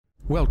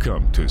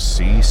Welcome to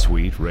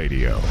C-Suite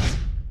Radio.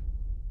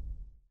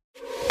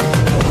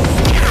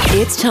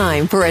 It's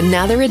time for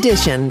another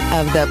edition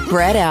of The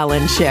Brett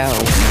Allen Show.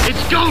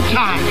 It's go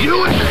time,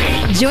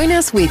 USA! Join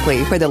us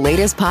weekly for the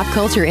latest pop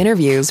culture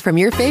interviews from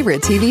your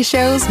favorite TV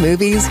shows,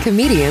 movies,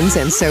 comedians,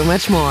 and so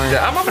much more.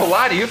 I'm not gonna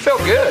lie to you, felt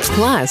good.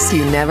 Plus,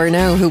 you never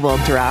know who will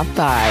drop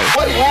by.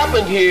 What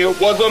happened here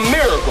was a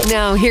miracle.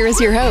 Now, here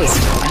is your host,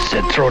 I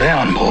said throw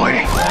down,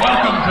 boy.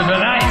 Welcome to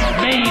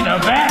tonight's main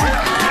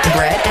event.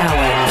 Brett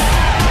Allen.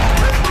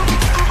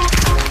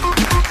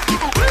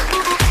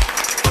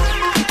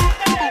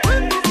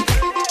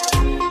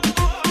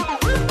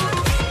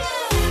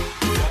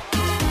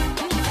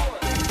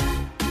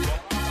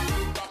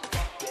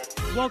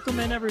 Welcome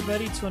in,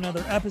 everybody, to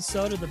another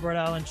episode of the Brett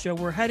Allen Show.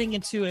 We're heading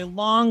into a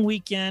long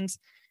weekend,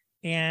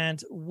 and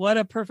what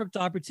a perfect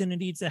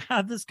opportunity to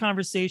have this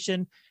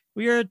conversation.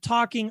 We are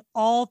talking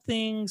all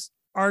things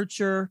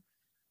Archer,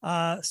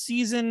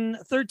 season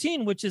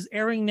 13, which is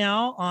airing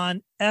now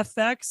on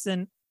FX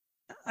and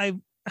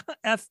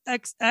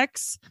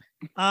FXX.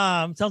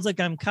 Sounds like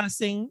I'm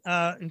cussing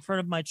in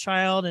front of my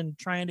child and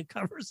trying to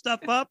cover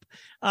stuff up.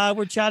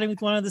 We're chatting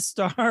with one of the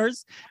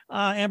stars,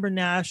 Amber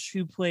Nash,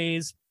 who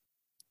plays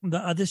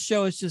this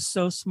show is just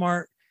so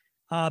smart.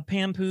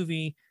 Pam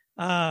Poovey,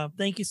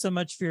 thank you so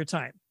much for your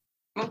time.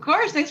 Of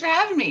course. Thanks for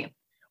having me.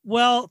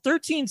 Well,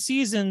 13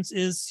 seasons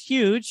is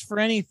huge for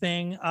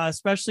anything,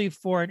 especially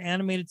for an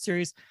animated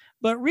series.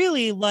 But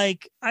really,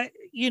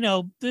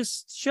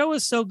 this show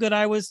is so good.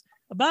 I was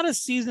about a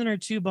season or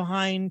two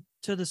behind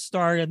to the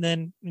start, and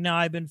then now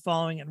I've been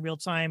following it in real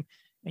time.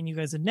 And you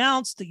guys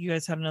announced that you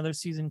guys had another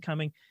season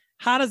coming.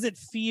 How does it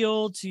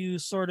feel to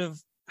sort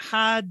of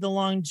had the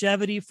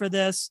longevity for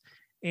this?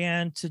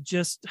 And to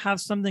just have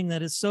something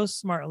that is so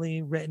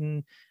smartly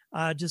written,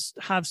 just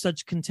have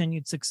such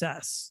continued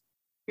success.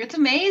 It's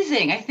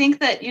amazing. I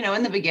think that,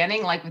 in the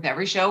beginning, like with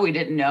every show, we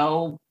didn't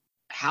know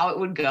how it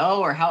would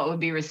go or how it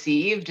would be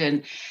received.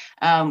 And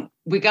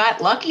we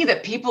got lucky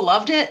that people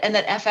loved it and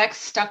that FX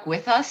stuck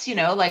with us,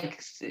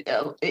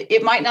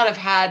 it might not have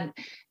had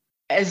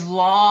as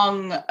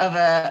long of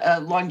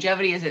a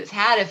longevity as it's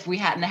had if we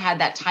hadn't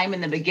had that time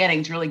in the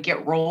beginning to really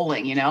get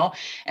rolling,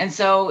 And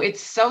so it's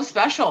so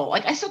special.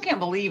 Like, I still can't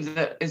believe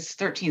that it's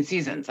 13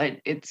 seasons.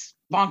 It's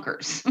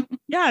bonkers.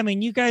 Yeah. I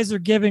mean, you guys are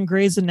giving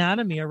Grey's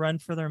Anatomy a run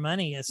for their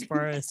money as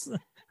far as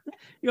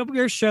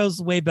your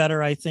show's way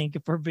better, I think,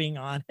 if we're being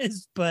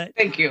honest, but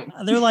thank you.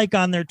 They're like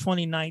on their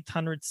 29th,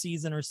 100th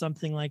season or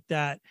something like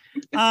that.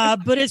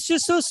 But it's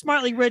just so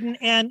smartly written.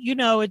 And,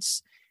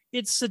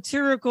 it's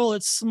satirical,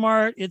 it's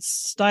smart, it's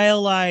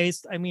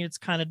stylized. I mean, it's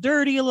kind of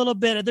dirty a little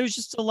bit. There's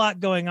just a lot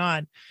going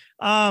on.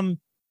 I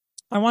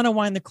want to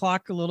wind the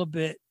clock a little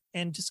bit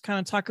and just kind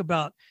of talk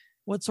about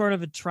what sort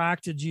of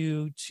attracted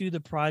you to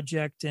the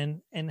project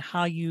and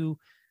how you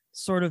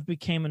sort of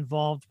became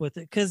involved with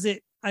it. Because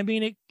it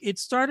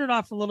started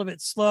off a little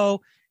bit slow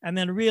and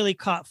then really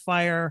caught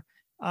fire.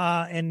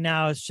 And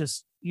now it's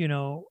just,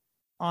 on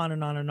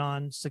and on and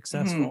on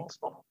successful.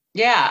 Mm-hmm.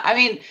 Yeah. I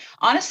mean,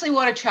 honestly,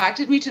 what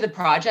attracted me to the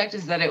project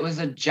is that it was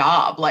a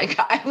job. Like,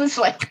 I was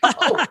like,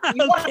 oh,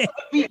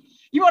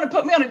 you want to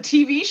put me on a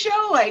TV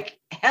show? Like,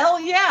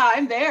 hell yeah,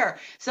 I'm there.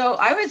 So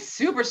I was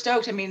super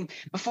stoked. I mean,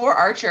 before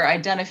Archer,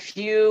 I'd done a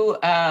few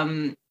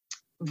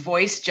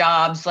voice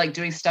jobs, like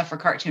doing stuff for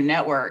Cartoon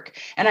Network.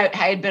 And I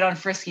had been on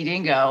Frisky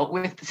Dingo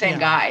with the same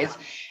guys.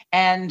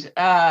 And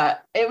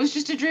it was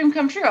just a dream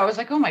come true. I was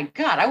like, oh my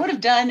God, I would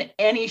have done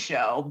any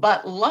show.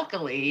 But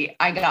luckily,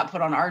 I got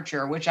put on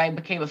Archer, which I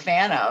became a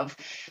fan of.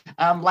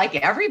 Like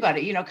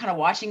everybody, kind of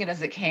watching it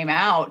as it came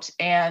out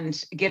and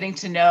getting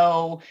to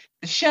know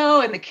the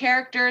show and the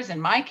characters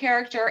and my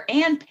character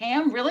and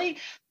Pam really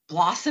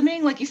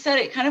blossoming. Like you said,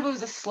 it kind of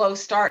was a slow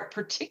start,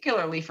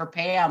 particularly for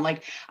Pam.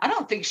 Like, I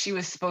don't think she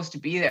was supposed to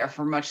be there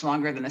for much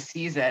longer than a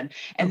season.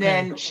 And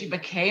then she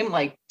became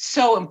like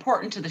so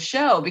important to the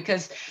show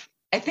because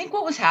I think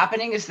what was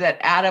happening is that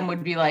Adam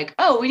would be like,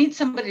 oh, we need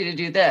somebody to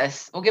do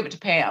this. We'll give it to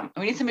Pam.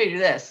 We need somebody to do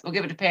this. We'll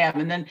give it to Pam.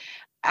 And then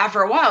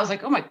after a while, I was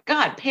like, oh my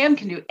God, Pam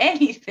can do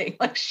anything.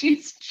 Like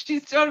she's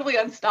totally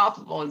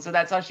unstoppable. And so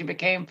that's how she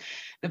became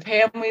the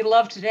Pam we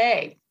love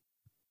today.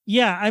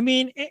 Yeah. I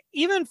mean,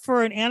 even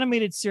for an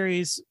animated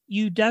series,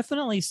 you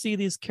definitely see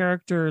these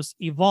characters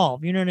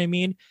evolve. You know what I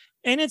mean?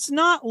 And it's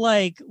not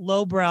like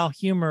lowbrow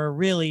humor,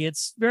 really.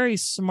 It's very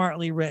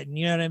smartly written.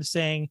 You know what I'm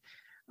saying?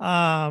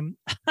 And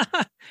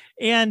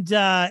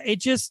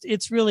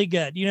it's really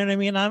good. You know what I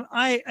mean?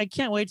 I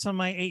can't wait till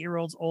my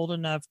 8-year-old's old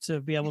enough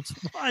to be able to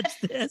watch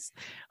this,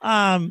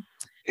 and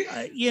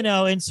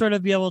sort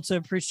of be able to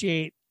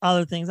appreciate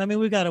other things. I mean,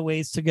 we've got a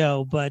ways to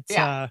go, but,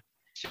 sure.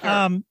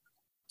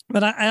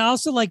 But I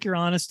also like your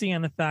honesty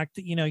and the fact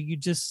that, you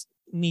just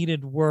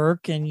needed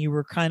work and you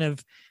were kind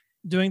of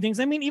doing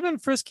things. I mean, even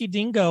Frisky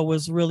Dingo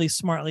was really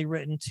smartly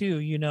written too,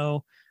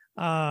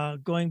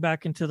 going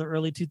back into the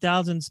early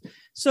 2000s.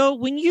 So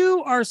when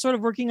you are sort of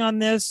working on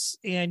this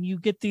and you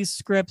get these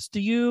scripts,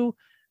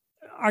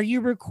 are you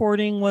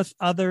recording with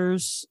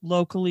others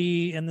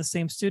locally in the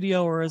same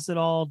studio, or is it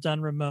all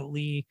done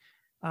remotely?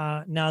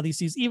 now these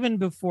days, even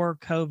before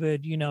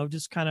COVID,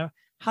 just kind of,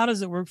 how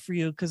does it work for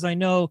you? Because I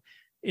know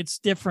it's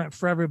different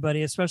for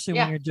everybody, especially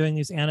when you're doing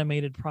these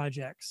animated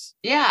projects.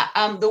 Yeah.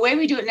 The way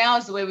we do it now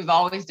is the way we've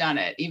always done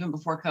it, even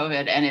before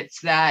COVID. And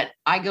it's that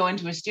I go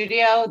into a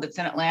studio that's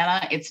in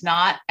Atlanta. It's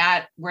not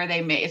at where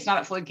it's not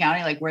at Floyd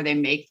County, like where they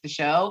make the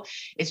show.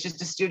 It's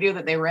just a studio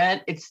that they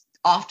rent. It's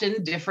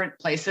often different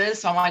places.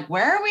 So I'm like,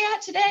 where are we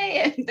at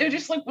today? And they're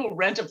just like, we'll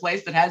rent a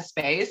place that has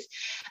space.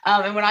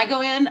 And when I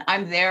go in,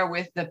 I'm there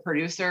with the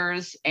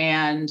producers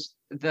and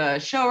the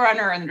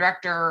showrunner and the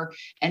director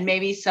and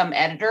maybe some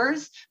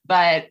editors,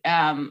 but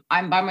I'm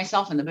by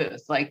myself in the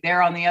booth. Like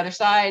they're on the other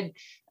side,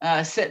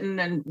 sitting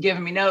and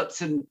giving me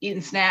notes and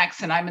eating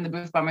snacks, and I'm in the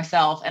booth by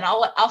myself. And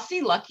I'll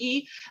see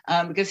Lucky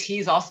because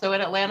he's also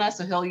in Atlanta,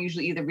 so he'll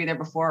usually either be there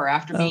before or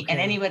after me. And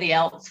anybody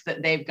else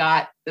that they've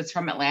got that's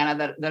from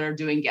Atlanta that are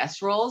doing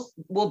guest roles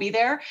will be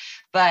there.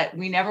 But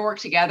we never work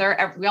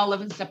together. We all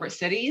live in separate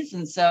cities,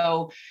 and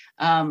so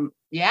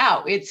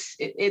it's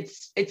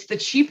the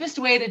cheapest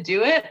way to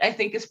do it. I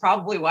think is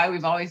probably why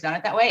we've always done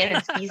it that way, and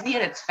it's easy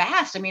and it's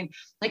fast. I mean,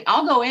 like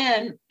I'll go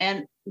in,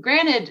 and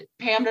granted,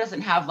 Pam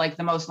doesn't have like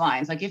the most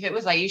lines. Like if it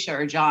was Aisha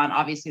or John,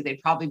 obviously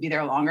they'd probably be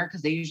there longer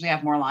because they usually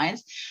have more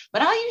lines.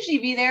 But I'll usually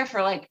be there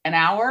for like an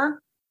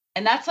hour,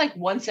 and that's like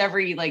once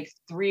every like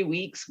 3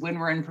 weeks when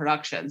we're in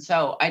production.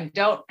 So I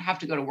don't have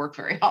to go to work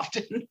very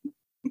often.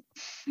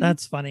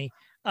 That's funny.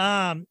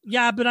 But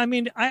I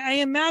mean, I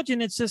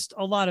imagine it's just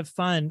a lot of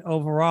fun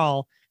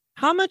overall.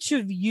 How much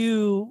of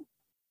you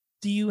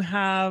do you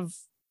have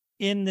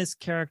in this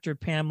character,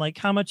 Pam? Like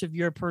how much of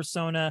your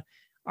persona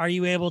are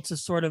you able to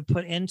sort of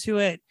put into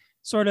it?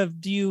 Sort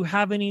of, do you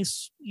have any,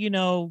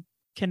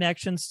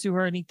 connections to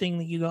her, anything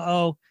that you go,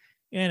 oh,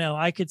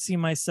 I could see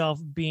myself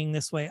being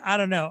this way. I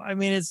don't know. I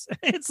mean,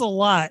 it's a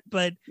lot,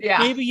 but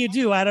maybe you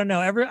do. I don't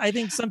know. I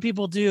think some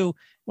people do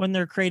when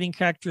they're creating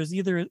characters,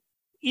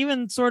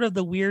 even sort of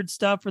the weird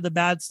stuff or the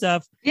bad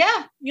stuff.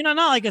 Yeah. Not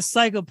like a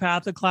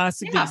psychopath, a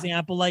classic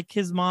example, like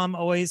his mom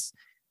always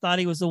thought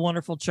he was a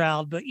wonderful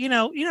child, but you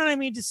know what I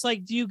mean? Just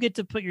like, do you get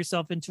to put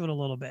yourself into it a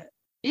little bit?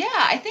 Yeah,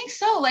 I think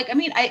so. Like, I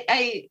mean,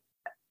 I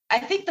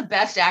think the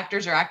best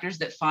actors are actors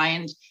that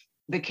find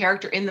the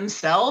character in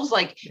themselves.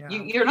 Like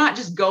you're not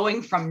just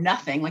going from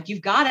nothing. Like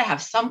you've got to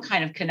have some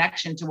kind of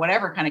connection to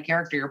whatever kind of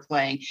character you're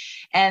playing.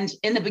 And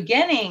in the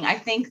beginning, I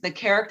think the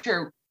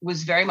character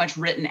was very much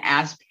written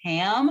as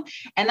Pam,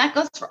 and that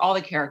goes for all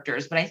the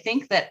characters. But I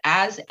think that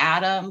as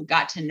Adam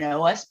got to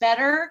know us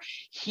better,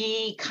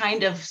 he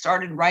kind of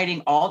started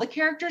writing all the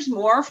characters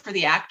more for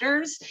the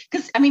actors.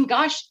 Because I mean,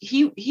 gosh,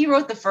 he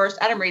wrote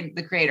Adam Reed,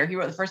 the creator, he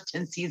wrote the first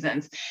 10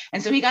 seasons.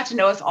 And so he got to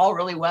know us all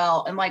really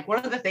well. And like,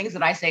 one of the things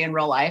that I say in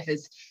real life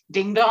is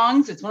ding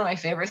dongs. It's one of my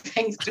favorite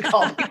things to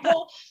call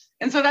people.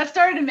 And so that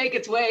started to make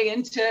its way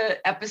into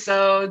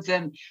episodes.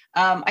 And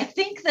I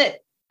think that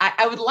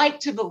I would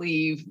like to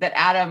believe that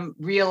Adam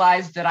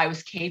realized that I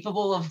was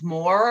capable of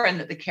more and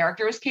that the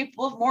character was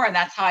capable of more. And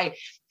that's how I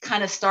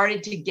kind of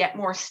started to get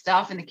more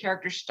stuff and the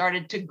character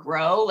started to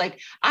grow. Like,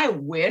 I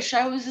wish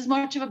I was as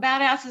much of a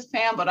badass as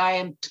Pam, but I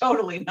am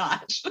totally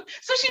not.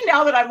 Especially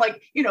now that I'm like,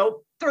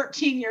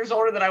 13 years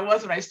older than I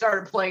was when I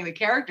started playing the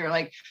character.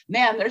 Like,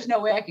 man, there's no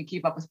way I could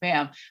keep up with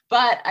Pam.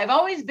 But I've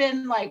always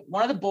been like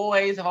one of the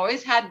boys. I've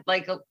always had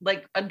like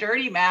a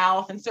dirty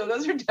mouth. And so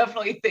those are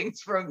definitely things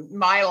from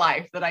my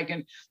life that I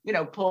can,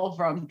 pull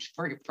from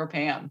for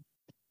Pam.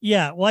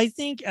 Yeah, well, I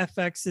think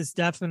FX is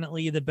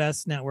definitely the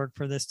best network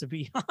for this to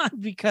be on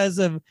because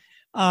of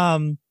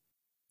some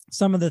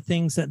of the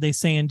things that they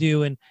say and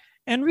do.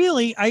 And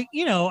really,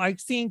 I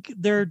think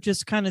they're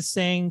just kind of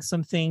saying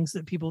some things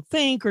that people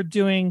think, or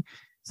doing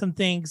some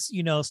things,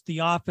 The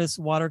Office,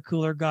 water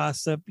cooler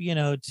gossip,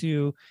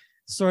 to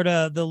sort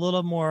of the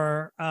little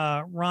more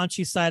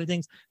raunchy side of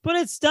things. But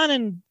it's done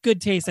in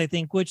good taste, I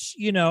think, which,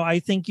 I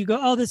think you go,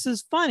 oh, this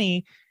is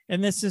funny.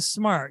 And this is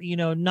smart,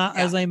 not,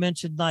 as I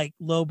mentioned, like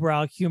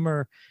lowbrow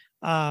humor.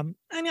 I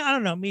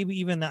don't know, maybe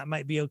even that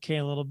might be okay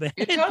a little bit.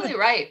 You're totally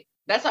right.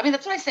 That's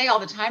what I say all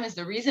the time is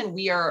the reason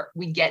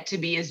we get to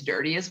be as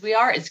dirty as we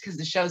are is because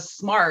the show's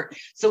smart.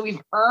 So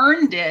we've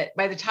earned it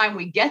by the time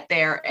we get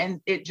there.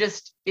 And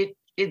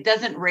it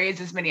doesn't raise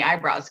as many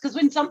eyebrows, because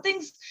when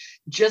something's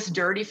just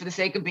dirty for the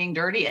sake of being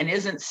dirty and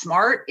isn't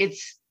smart,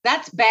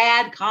 that's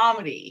bad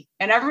comedy,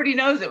 and everybody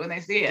knows it when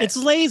they see it. It's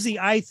lazy,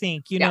 I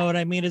think, you know what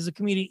I mean, as a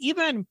comedian.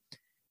 Even,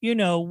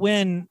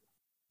 when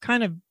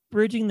kind of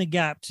bridging the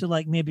gap to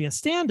like maybe a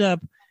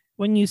stand-up,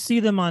 when you see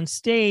them on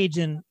stage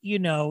and,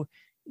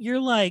 you're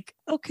like,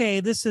 okay,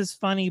 this is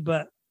funny,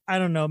 but I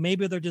don't know,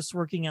 maybe they're just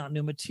working out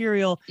new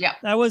material. Yeah.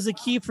 That was a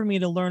key for me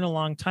to learn a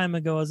long time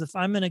ago, is if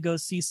I'm going to go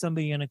see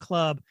somebody in a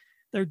club,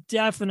 they're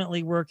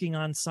definitely working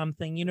on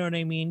something. You know what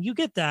I mean? You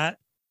get that.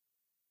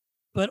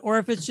 Or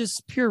if it's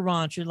just pure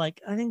raunch, you're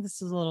like, I think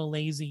this is a little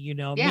lazy,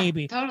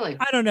 maybe. Totally.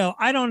 I don't know.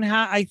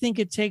 I think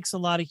it takes a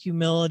lot of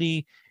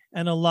humility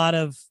and a lot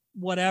of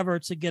whatever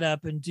to get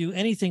up and do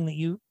anything that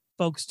you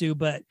folks do,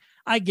 but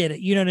I get it.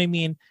 You know what I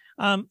mean?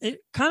 It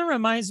kind of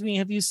reminds me,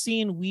 have you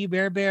seen We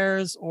Bare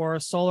Bears or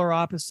Solar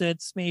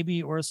Opposites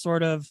maybe, or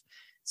sort of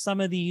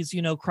some of these,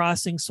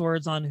 Crossing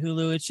Swords on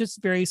Hulu. It's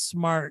just very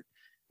smart,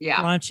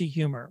 raunchy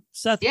humor.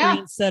 Seth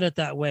Green said it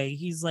that way.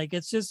 He's like,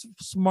 it's just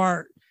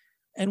smart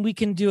and we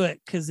can do it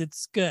because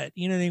it's good.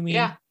 You know what I mean?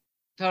 Yeah,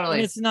 totally.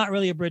 And it's not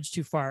really a bridge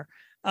too far.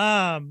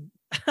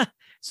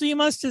 So you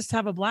must just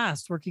have a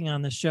blast working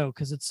on the show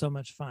because it's so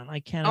much fun. I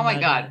can't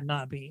imagine it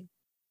not be.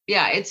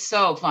 Yeah, it's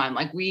so fun.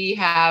 Like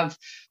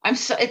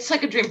it's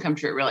like a dream come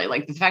true, really.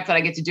 Like the fact that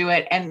I get to do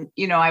it. And,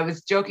 I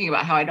was joking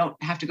about how I don't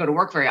have to go to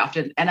work very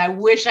often. And I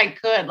wish I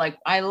could. Like,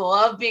 I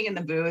love being in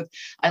the booth.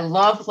 I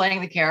love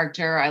playing the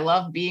character. I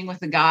love being with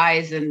the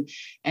guys and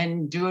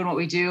doing what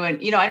we do. And,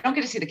 I don't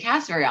get to see the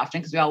cast very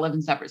often because we all live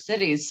in separate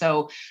cities.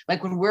 So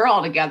like when we're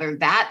all together,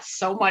 that's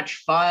so much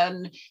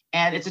fun.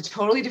 And it's a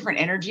totally different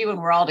energy when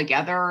we're all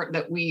together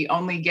that we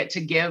only get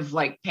to give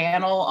like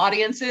panel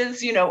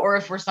audiences, or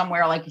if we're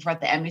somewhere, like if we're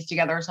at the Emmys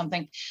together or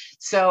something.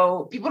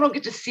 So people don't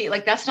get to see,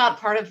 like, that's not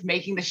part of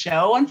making the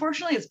show.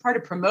 Unfortunately, it's part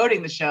of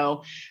promoting the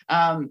show.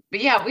 But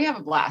yeah, we have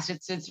a blast.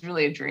 It's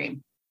really a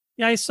dream.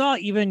 Yeah. I saw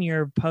even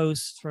your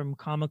posts from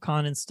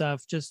Comic-Con and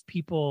stuff, just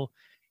people,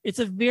 it's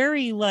a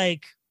very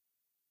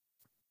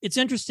it's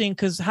interesting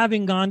because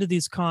having gone to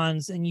these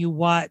cons and you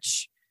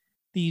watch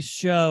these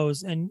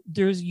shows and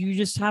you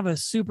just have a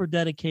super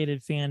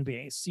dedicated fan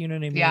base, you know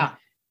what I mean? Yeah.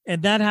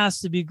 And that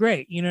has to be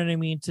great, you know what I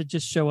mean, to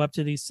just show up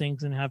to these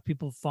things and have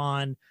people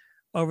fawn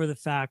over the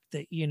fact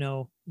that,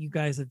 you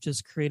guys have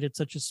just created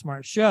such a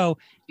smart show.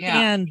 Yeah.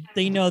 And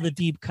they know the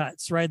deep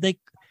cuts, right? Do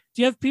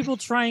you have people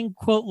try and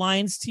quote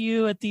lines to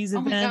you at these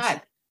events? My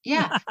God.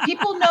 Yeah.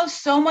 People know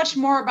so much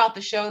more about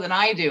the show than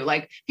I do.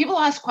 Like, people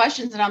ask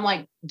questions and I'm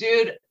like,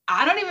 dude,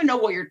 I don't even know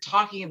what you're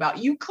talking about.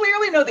 You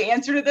clearly know the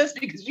answer to this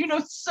because you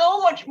know so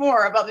much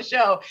more about the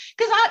show.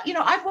 Because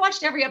I've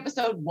watched every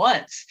episode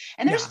once,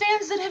 and there's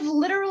fans that have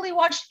literally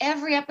watched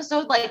every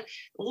episode like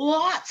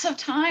lots of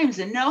times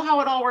and know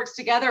how it all works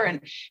together. And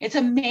it's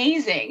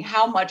amazing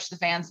how much the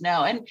fans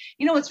know. And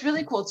what's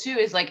really cool too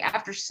is like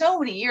after so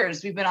many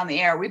years we've been on the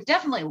air, we've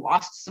definitely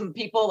lost some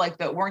people like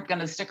that weren't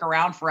going to stick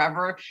around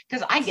forever.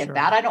 Because I get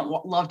that. I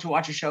don't love to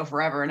watch a show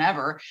forever and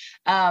ever.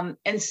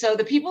 And so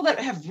the people that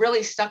have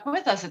really stuck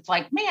with us, it's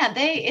like, man,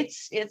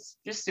 it's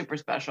just super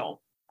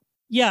special.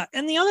 Yeah.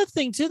 And the other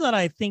thing too that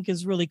I think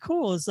is really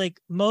cool is like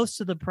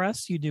most of the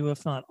press you do,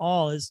 if not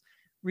all, is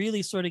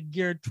really sort of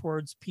geared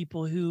towards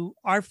people who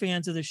are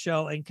fans of the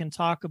show and can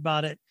talk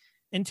about it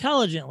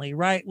intelligently,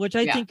 right? Which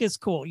I think is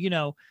cool,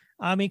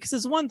 because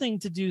it's one thing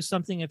to do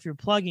something if you're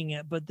plugging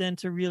it, but then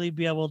to really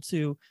be able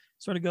to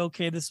sort of go,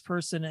 okay, this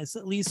person has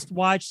at least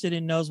watched it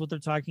and knows what they're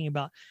talking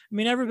about. I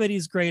mean,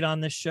 everybody's great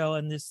on this show,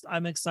 and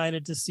I'm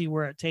excited to see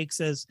where it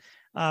takes us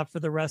for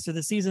the rest of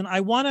the season.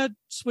 I want to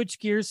switch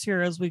gears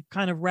here as we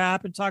kind of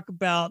wrap and talk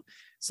about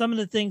some of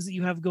the things that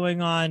you have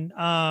going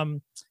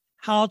on.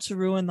 How to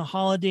Ruin the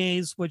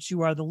Holidays, which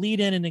you are the lead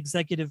in and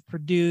executive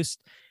produced,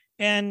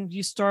 and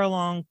you star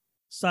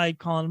alongside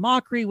Colin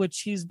Mockery,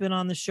 which he's been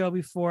on the show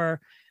before.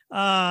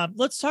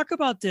 Let's talk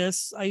about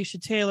this.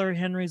 Aisha Taylor,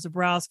 Henry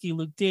Zabrowski,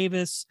 Luke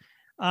Davis.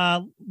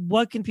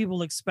 What can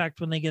people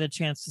expect when they get a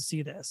chance to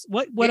see this?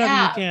 Whatever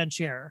you can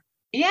share.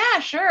 Yeah,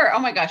 sure. Oh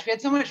my gosh, we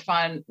had so much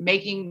fun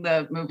making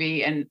the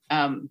movie and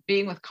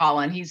being with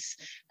Colin. He's,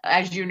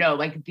 as you know,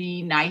 like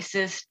the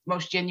nicest,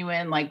 most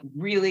genuine, like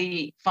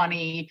really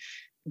funny,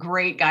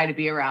 great guy to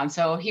be around.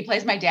 So he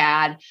plays my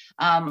dad.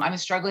 I'm a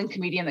struggling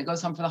comedian that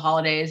goes home for the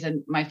holidays,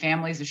 and my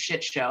family's a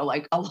shit show,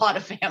 like a lot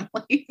of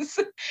families.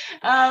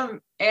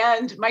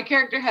 And my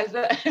character has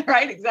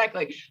right,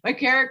 exactly. My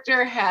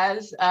character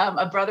has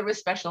a brother with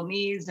special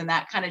needs, and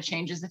that kind of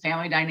changes the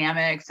family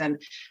dynamics. And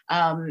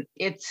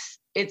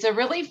it's a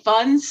really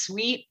fun,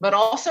 sweet, but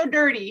also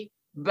dirty,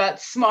 but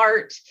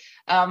smart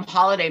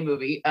holiday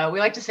movie. We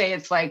like to say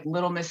it's like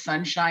Little Miss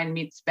Sunshine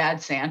meets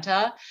Bad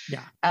Santa.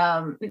 Yeah.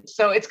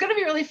 So it's going to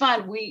be really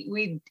fun.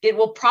 It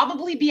will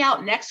probably be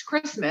out next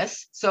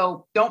Christmas,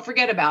 so don't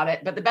forget about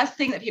it. But the best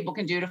thing that people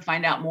can do to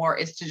find out more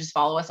is to just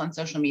follow us on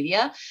social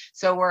media.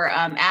 So we're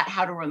at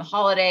How to Ruin the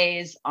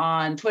Holidays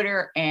on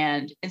Twitter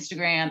and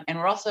Instagram, and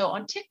we're also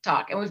on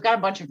TikTok. And we've got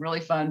a bunch of really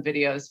fun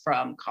videos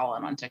from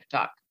Colin on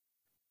TikTok.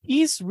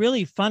 He's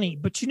really funny.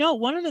 But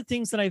one of the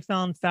things that I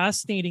found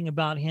fascinating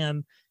about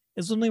him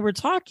is when we were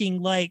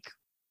talking, like,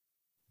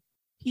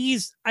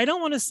 I don't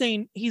want to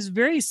say he's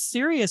very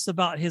serious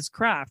about his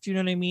craft. You know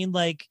what I mean?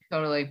 Like,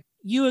 totally.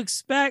 You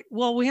expect,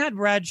 we had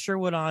Brad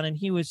Sherwood on and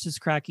he was just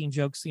cracking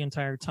jokes the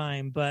entire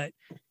time, but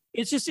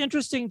it's just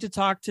interesting to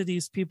talk to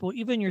these people,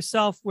 even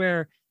yourself,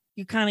 where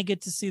you kind of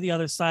get to see the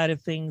other side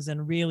of things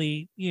and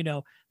really,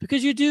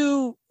 because you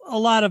do a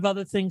lot of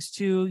other things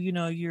too,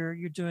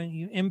 you're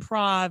doing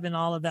improv and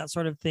all of that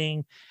sort of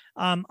thing.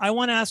 I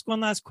want to ask one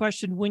last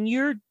question. When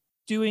you're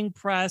doing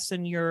press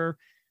and you're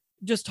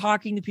just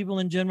talking to people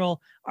in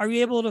general, are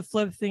you able to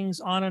flip things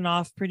on and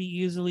off pretty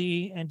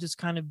easily and just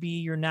kind of be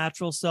your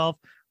natural self?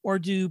 Or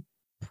do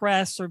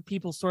press or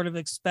people sort of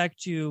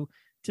expect you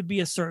to be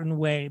a certain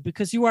way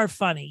because you are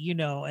funny,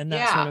 and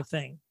that sort of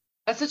thing?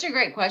 That's such a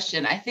great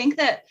question. I think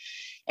that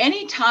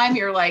anytime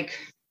you're like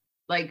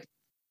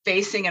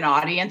facing an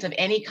audience of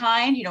any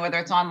kind, you know, whether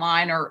it's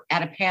online or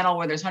at a panel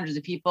where there's hundreds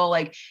of people,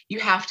 like you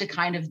have to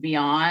kind of be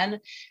on.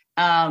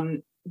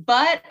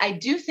 But I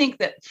do think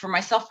that for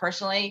myself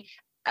personally,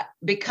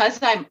 because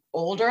I'm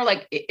older,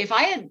 like if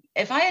I had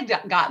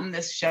gotten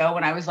this show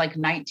when I was like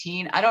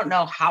 19, I don't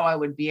know how I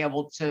would be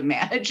able to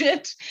manage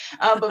it.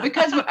 But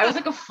because I was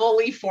like a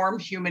fully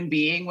formed human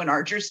being when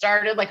Archer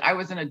started, like I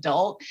was an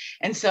adult.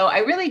 And so I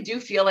really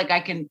do feel like I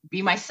can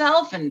be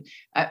myself, and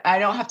I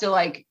don't have to,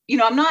 like, you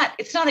know,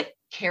 it's not a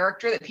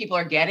character that people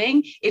are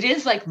getting. It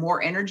is like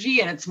more energy,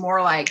 and it's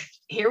more like,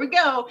 here we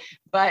go.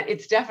 But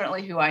it's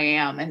definitely who I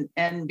am.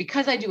 And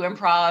because I do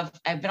improv,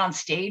 I've been on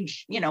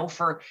stage, you know,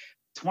 for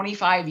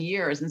 25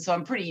 years. And so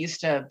I'm pretty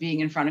used to being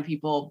in front of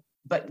people,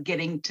 but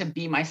getting to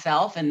be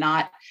myself and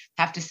not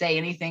have to say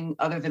anything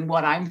other than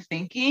what I'm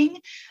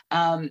thinking.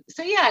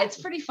 So yeah,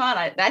 it's pretty fun.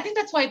 I think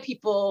that's why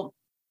people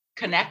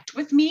connect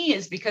with me,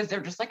 is because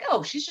they're just like,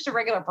 oh, she's just a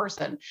regular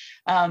person.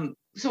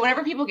 So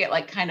whenever people get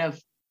like kind of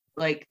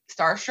like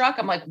starstruck,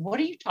 I'm like, what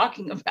are you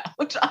talking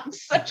about? I'm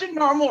such a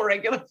normal,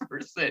 regular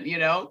person, you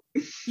know?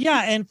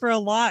 Yeah. And for a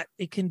lot,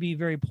 it can be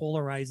very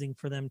polarizing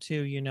for them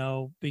too, you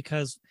know,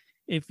 because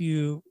if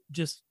you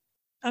just,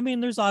 I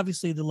mean, there's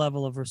obviously the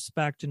level of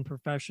respect and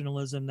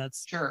professionalism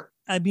that's sure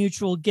a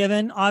mutual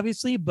given,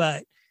 obviously,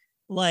 but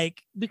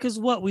like, because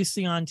what we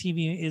see on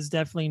TV is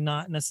definitely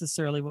not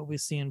necessarily what we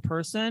see in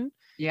person.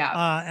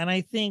 Yeah. And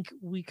I think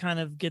we kind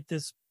of get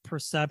this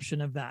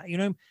perception of that, you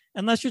know,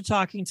 unless you're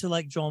talking to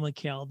like Joel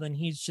McHale, then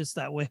he's just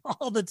that way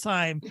all the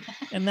time.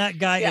 And that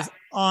guy is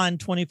on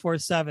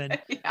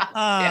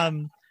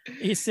 24/7.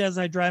 He says,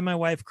 I drive my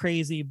wife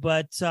crazy,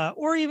 but,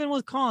 or even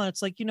with Colin,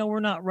 it's like, you know, we're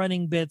not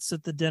running bits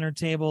at the dinner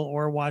table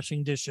or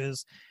washing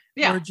dishes.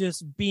 Yeah. We're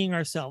just being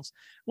ourselves.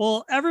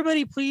 Well,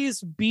 everybody,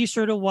 please be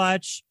sure to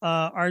watch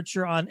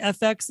Archer on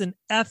FX and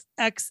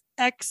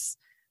FXX,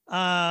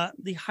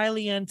 the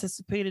highly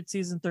anticipated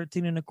season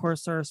 13. And of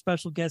course, our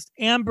special guest,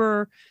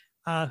 Amber,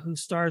 who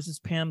stars as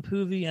Pam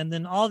Poovey, and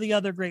then all the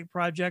other great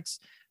projects,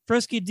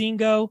 Frisky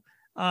Dingo,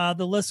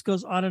 the list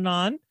goes on and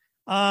on.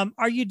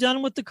 Are you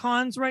done with the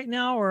cons right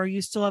now, or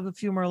you still have a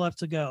few more left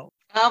to go?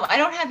 I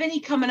don't have any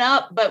coming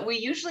up, but we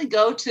usually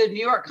go to New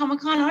York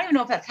Comic-Con. I don't even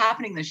know if that's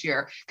happening this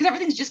year, because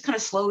everything's just kind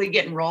of slowly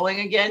getting rolling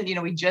again. You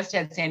know, we just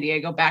had San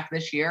Diego back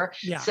this year.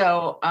 Yeah.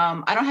 So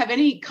I don't have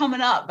any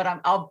coming up, but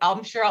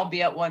I'm sure I'll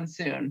be at one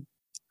soon.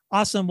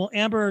 Awesome. Well,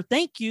 Amber,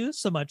 thank you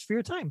so much for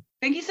your time.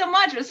 Thank you so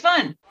much. It was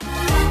fun.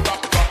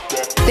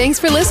 Thanks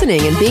for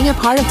listening and being a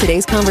part of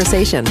today's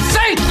conversation.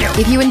 Thank you.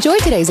 If you enjoyed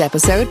today's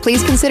episode,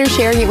 please consider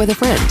sharing it with a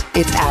friend.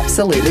 It's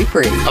absolutely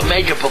free. Of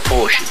major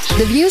proportions.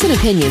 The views and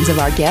opinions of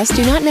our guests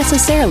do not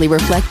necessarily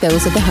reflect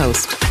those of the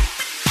host.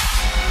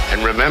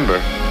 And remember,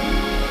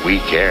 we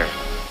care.